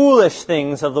foolish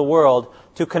things of the world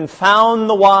to confound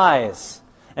the wise.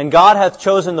 And God hath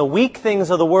chosen the weak things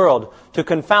of the world to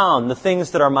confound the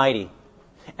things that are mighty.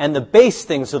 And the base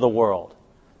things of the world,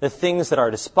 the things that are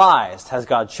despised, has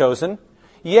God chosen.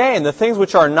 Yea, and the things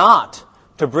which are not,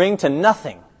 to bring to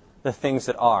nothing the things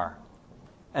that are.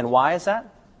 And why is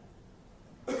that?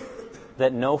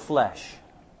 That no flesh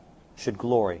should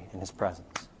glory in His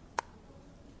presence.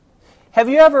 Have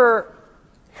you ever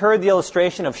heard the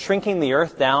illustration of shrinking the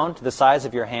earth down to the size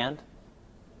of your hand?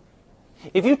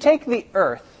 If you take the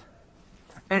earth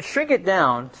and shrink it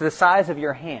down to the size of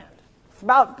your hand, it's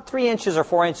about 3 inches or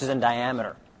 4 inches in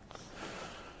diameter,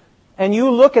 and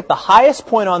you look at the highest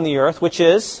point on the earth, which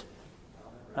is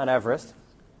Mount Everest,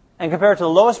 and compare it to the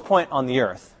lowest point on the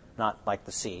earth, not like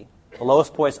the sea. The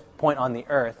lowest point on the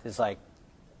earth is like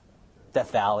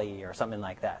Death Valley or something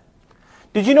like that.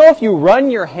 Did you know if you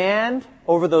run your hand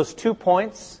over those 2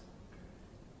 points,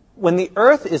 when the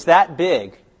earth is that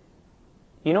big,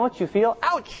 you know what you feel?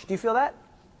 Ouch! Do you feel that?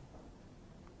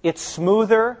 It's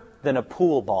smoother than a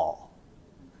pool ball.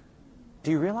 Do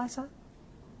you realize that?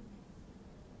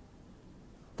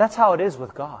 That's how it is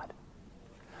with God.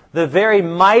 The very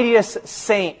mightiest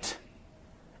saint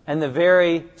and the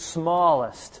very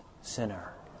smallest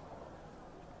sinner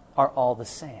are all the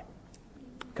same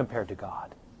compared to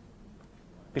God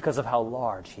because of how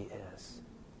large He is.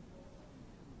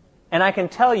 And I can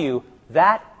tell you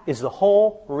that is the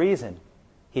whole reason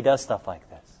He does stuff like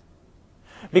this.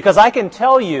 Because I can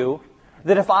tell you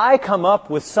that if I come up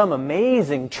with some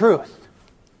amazing truth,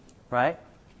 right?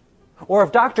 Or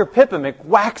if Dr. Pipimick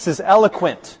waxes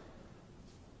eloquent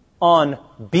on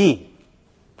B,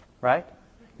 right?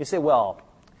 You say, well,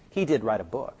 he did write a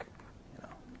book. You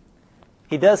know.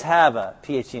 He does have a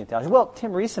PhD in theology. Well,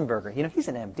 Tim Riesenberger, he's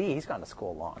an MD. He's gone to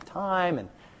school a long time, and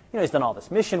he's done all this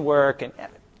mission work, and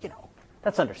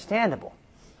that's understandable.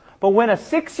 But when a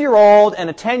 6-year-old and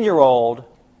a 10-year-old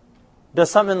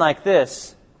does something like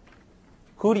this,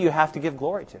 who do you have to give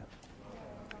glory to?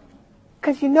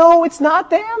 Because it's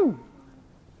not them.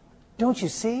 Don't you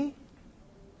see?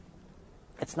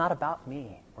 It's not about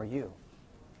me or you.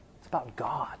 It's about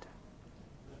God.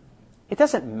 It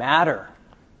doesn't matter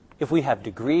if we have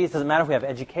degrees. It doesn't matter if we have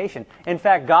education. In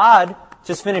fact, God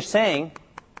just finished saying,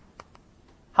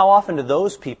 how often do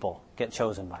those people get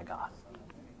chosen by God?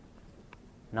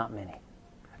 Not many.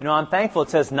 I'm thankful it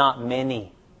says not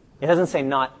many. It doesn't say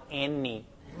not any.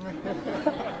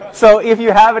 So if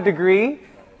you have a degree,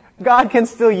 God can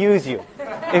still use you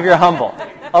if you're humble.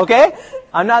 Okay?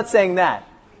 I'm not saying that.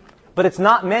 But it's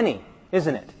not many,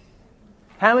 isn't it?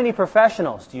 How many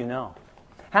professionals do you know?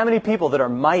 How many people that are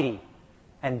mighty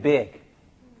and big?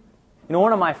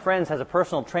 One of my friends has a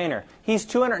personal trainer. He's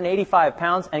 285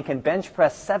 pounds and can bench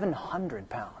press 700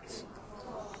 pounds.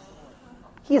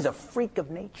 He is a freak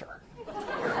of nature.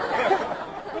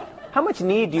 How much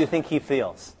need do you think he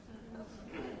feels?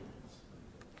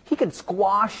 He could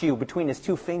squash you between his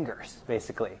two fingers,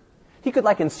 basically. He could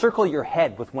like encircle your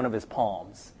head with one of his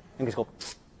palms and just go.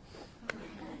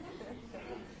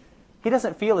 He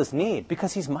doesn't feel his need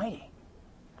because he's mighty.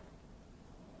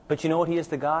 But you know what he is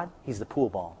to God? He's the pool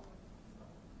ball.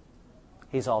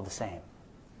 He's all the same.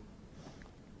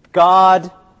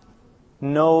 God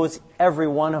knows every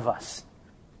one of us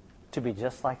to be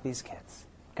just like these kids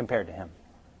compared to him.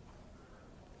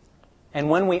 And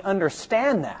when we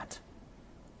understand that,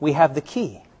 we have the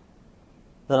key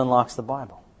that unlocks the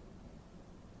Bible.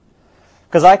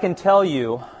 Because I can tell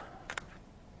you,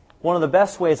 one of the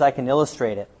best ways I can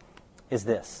illustrate it is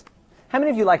this. How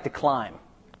many of you like to climb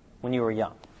when you were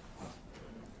young?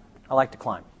 I like to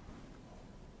climb.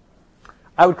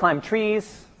 I would climb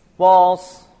trees,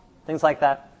 walls, things like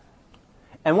that.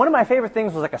 And one of my favorite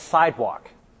things was like a sidewalk.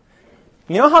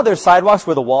 You know how there's sidewalks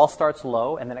where the wall starts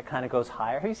low and then it kind of goes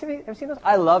higher? Have you seen those?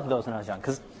 I loved those when I was young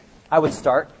because I would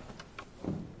start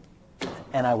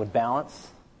and I would balance.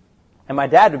 And my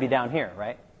dad would be down here,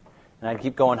 right? And I'd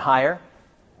keep going higher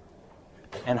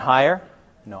and higher.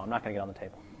 No, I'm not going to get on the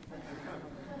table.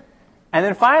 And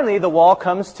then finally the wall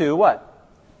comes to what?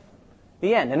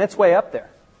 The end. And it's way up there.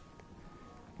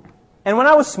 And when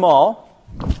I was small,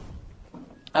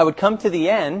 I would come to the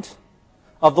end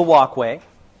of the walkway.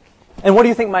 And what do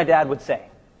you think my dad would say?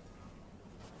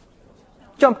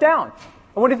 Jump down.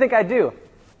 And what do you think I'd do?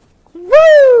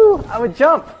 Woo! I would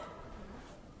jump.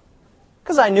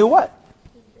 Because I knew what?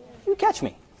 You'd catch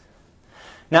me.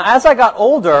 Now, as I got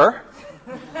older,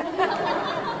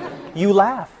 you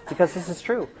laugh because this is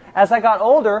true. As I got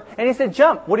older, and he said,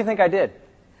 jump. What do you think I did?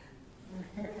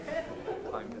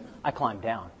 I climbed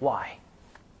down. Why?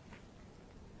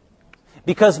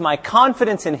 Because my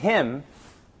confidence in him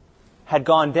had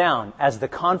gone down as the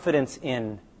confidence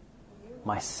in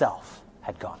myself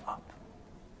had gone up.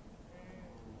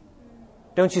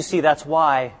 Don't you see that's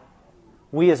why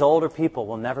we as older people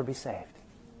will never be saved?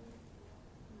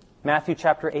 Matthew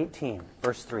chapter 18,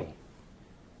 verse 3,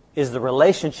 is the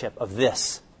relationship of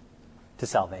this to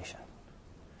salvation.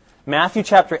 Matthew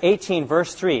chapter 18,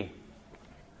 verse 3,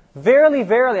 verily,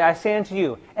 verily, I say unto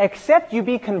you, except you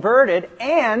be converted,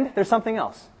 and there's something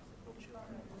else.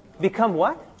 Become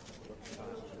what?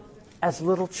 As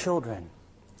little children,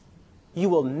 you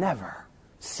will never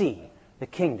see the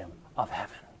kingdom of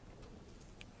heaven.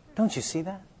 Don't you see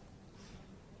that?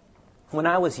 When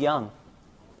I was young,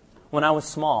 when I was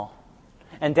small,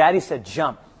 and Daddy said,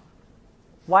 jump.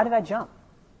 Why did I jump?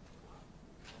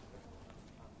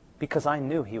 Because I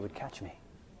knew he would catch me.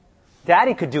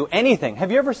 Daddy could do anything.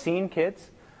 Have you ever seen kids?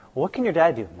 What can your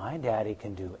dad do? My daddy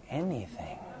can do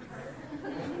anything.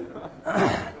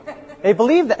 They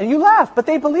believe that. And you laugh, but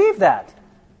they believe that.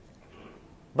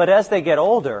 But as they get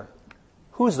older,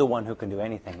 who's the one who can do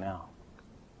anything now?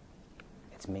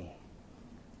 It's me.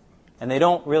 And they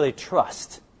don't really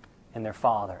trust in their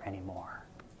father anymore.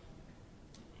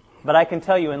 But I can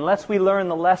tell you, unless we learn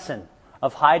the lesson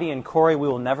of Heidi and Corey, we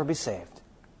will never be saved.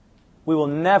 We will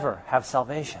never have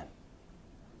salvation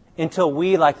until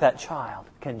we, like that child,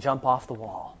 can jump off the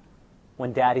wall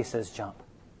when Daddy says jump.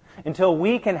 Until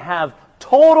we can have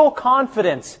total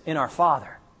confidence in our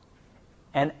Father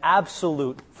and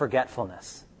absolute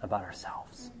forgetfulness about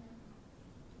ourselves.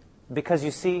 Because you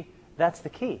see, that's the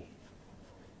key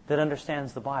that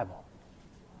understands the Bible.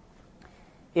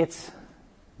 It's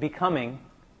becoming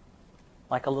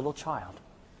like a little child.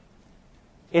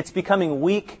 It's becoming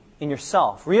weak in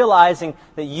yourself, realizing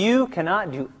that you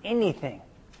cannot do anything.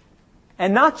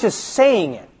 And not just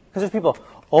saying it. Because there's people,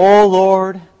 oh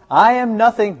Lord, I am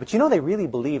nothing. But you know, they really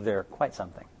believe they're quite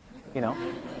something. You know?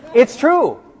 It's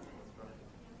true.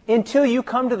 Until you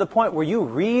come to the point where you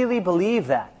really believe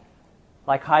that.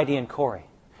 Like Heidi and Corey.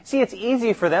 See, it's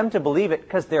easy for them to believe it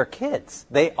because they're kids.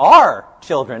 They are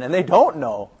children and they don't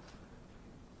know.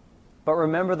 But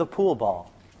remember the pool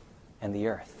ball and the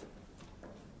earth.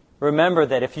 Remember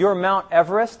that if you're Mount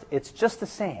Everest, it's just the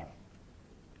same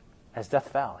as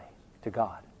Death Valley to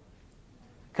God.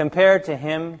 Compared to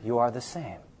Him, you are the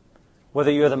same.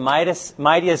 Whether you're the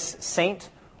mightiest saint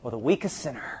or the weakest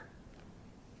sinner,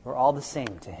 we're all the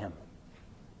same to Him.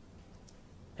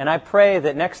 And I pray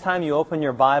that next time you open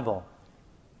your Bible,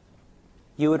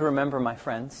 you would remember, my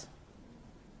friends,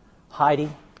 Heidi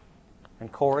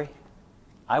and Corey.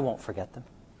 I won't forget them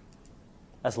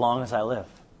as long as I live.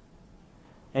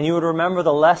 And you would remember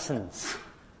the lessons,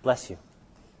 bless you,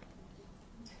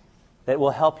 that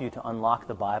will help you to unlock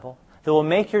the Bible, that will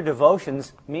make your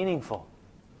devotions meaningful,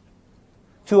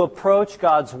 to approach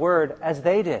God's Word as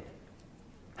they did.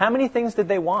 How many things did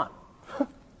they want?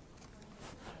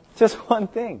 Just one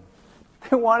thing.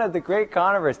 They wanted the great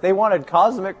controversy. They wanted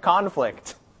cosmic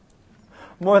conflict.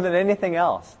 more than anything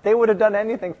else. They would have done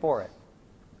anything for it.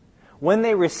 When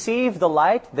they received the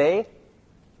light, they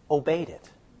obeyed it,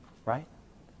 right?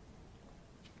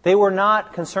 They were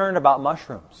not concerned about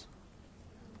mushrooms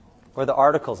or the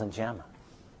articles in JAMA.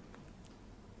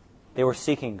 They were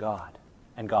seeking God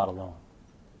and God alone.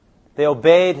 They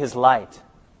obeyed His light.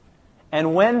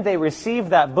 And when they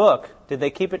received that book, did they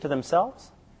keep it to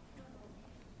themselves?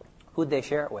 Who'd they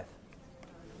share it with?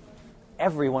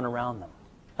 Everyone around them.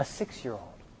 A 6-year-old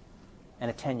and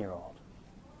a 10-year-old.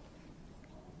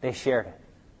 They shared it.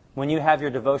 When you have your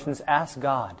devotions, ask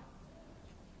God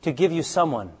to give you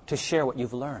someone to share what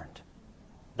you've learned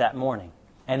that morning,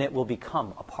 and it will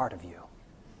become a part of you.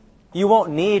 You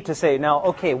won't need to say, now,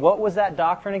 okay, what was that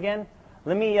doctrine again?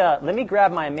 Let me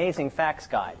grab my amazing facts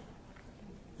guide.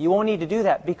 You won't need to do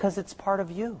that because it's part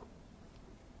of you.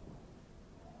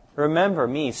 Remember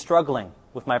me struggling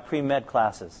with my pre-med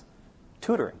classes,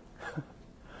 tutoring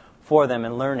for them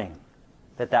and learning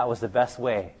that was the best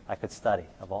way I could study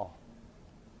of all.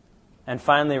 And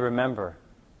finally, remember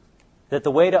that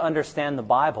the way to understand the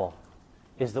Bible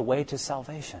is the way to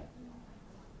salvation.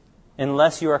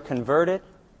 Unless you are converted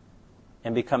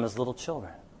and become as little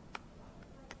children,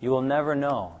 you will never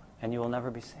know and you will never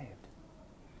be saved.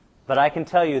 But I can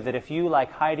tell you that if you,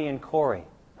 like Heidi and Corey,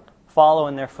 follow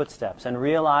in their footsteps and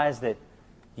realize that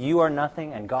you are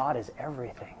nothing and God is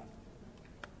everything,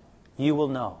 you will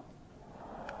know.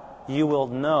 You will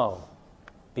know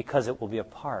because it will be a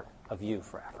part of you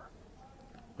forever.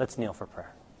 Let's kneel for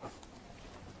prayer.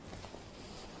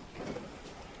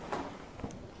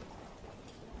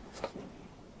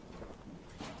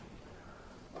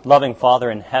 Loving Father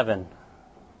in heaven,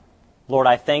 Lord,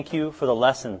 I thank you for the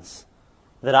lessons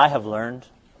that I have learned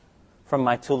from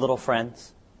my 2 little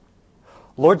friends.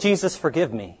 Lord Jesus,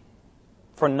 forgive me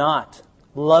for not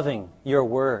loving your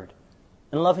word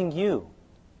and loving you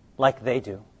like they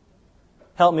do.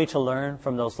 Help me to learn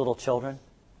from those little children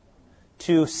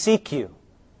to seek you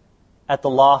at the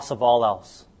loss of all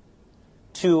else,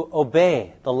 to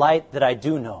obey the light that I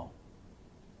do know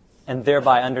and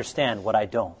thereby understand what I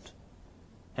don't.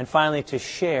 And finally, to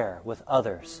share with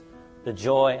others the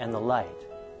joy and the light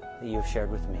that you have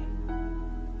shared with me.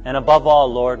 And above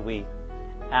all, Lord, we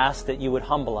ask that you would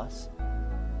humble us,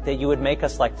 that you would make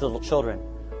us like little children,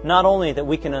 not only that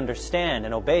we can understand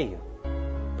and obey you,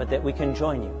 but that we can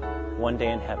join you one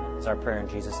day in heaven. Is our prayer in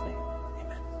Jesus' name.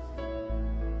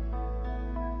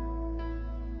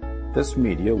 Amen. This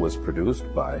media was produced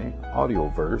by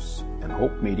Audioverse and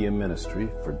Hope Media Ministry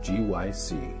for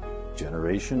GYC,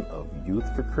 Generation of Youth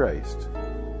for Christ.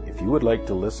 If you would like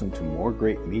to listen to more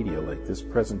great media like this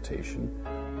presentation,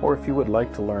 or if you would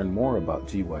like to learn more about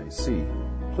GYC,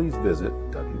 please visit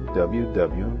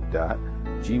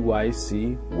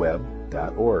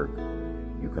www.gycweb.org.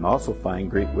 You can also find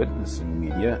great witnessing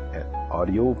media at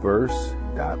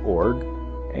audioverse.org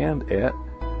and at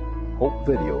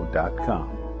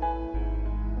hopevideo.com.